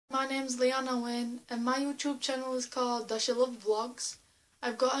my name's Leanna Wynne and my YouTube channel is called Dashie Vlogs.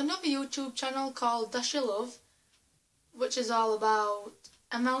 I've got another YouTube channel called Dashie Love, which is all about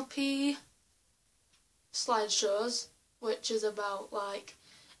MLP slideshows, which is about like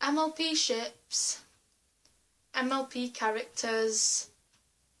MLP ships, MLP characters,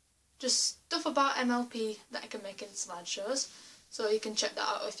 just stuff about MLP that I can make in slideshows, so you can check that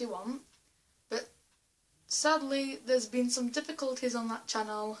out if you want. But sadly there's been some difficulties on that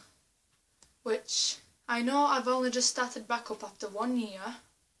channel, which I know I've only just started back up after 1 year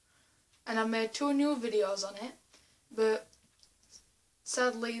and I've made 2 new videos on it, but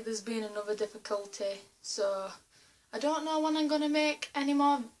sadly there's been another difficulty, so I don't know when I'm going to make any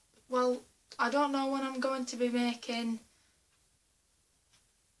more, I don't know when I'm going to be making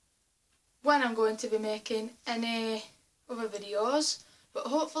any other videos, but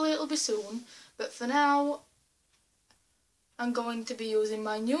hopefully it'll be soon. But for now I'm going to be using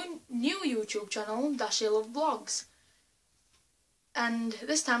my new YouTube channel, Dashie Vlogs, and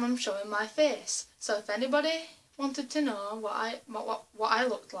this time I'm showing my face. So if anybody wanted to know what I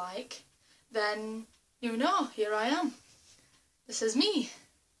looked like, then you know, here I am. This is me.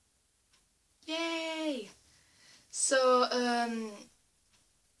 Yay! So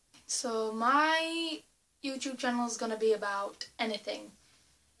my YouTube channel is going to be about anything.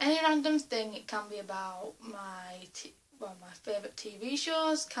 Any random thing. It can be about my favourite TV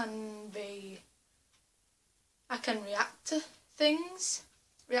shows, I can react to things,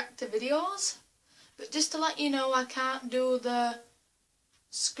 react to videos, but just to let you know, I can't do the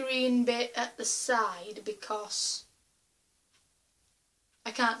screen bit at the side because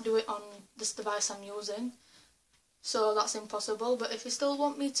I can't do it on this device I'm using, so that's impossible. But if you still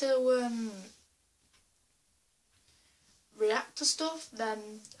want me to react to stuff, then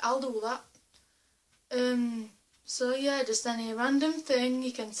I'll do that. So yeah, just any random thing,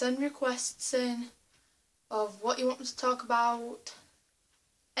 you can send requests in of what you want me to talk about,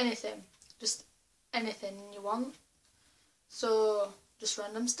 anything, just anything you want, so just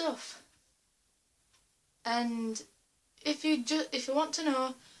random stuff. And if you want to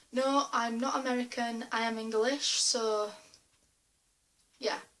know, no, I'm not American, I am English, so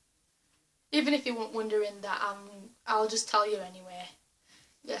yeah. Even if you weren't wondering that, I'll just tell you anyway.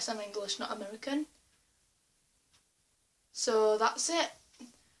 Yes, I'm English, not American. So that's it.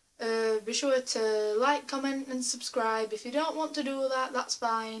 Be sure to like, comment and subscribe. If you don't want to do that, that's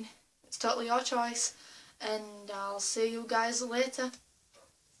fine. It's totally your choice. And I'll see you guys later.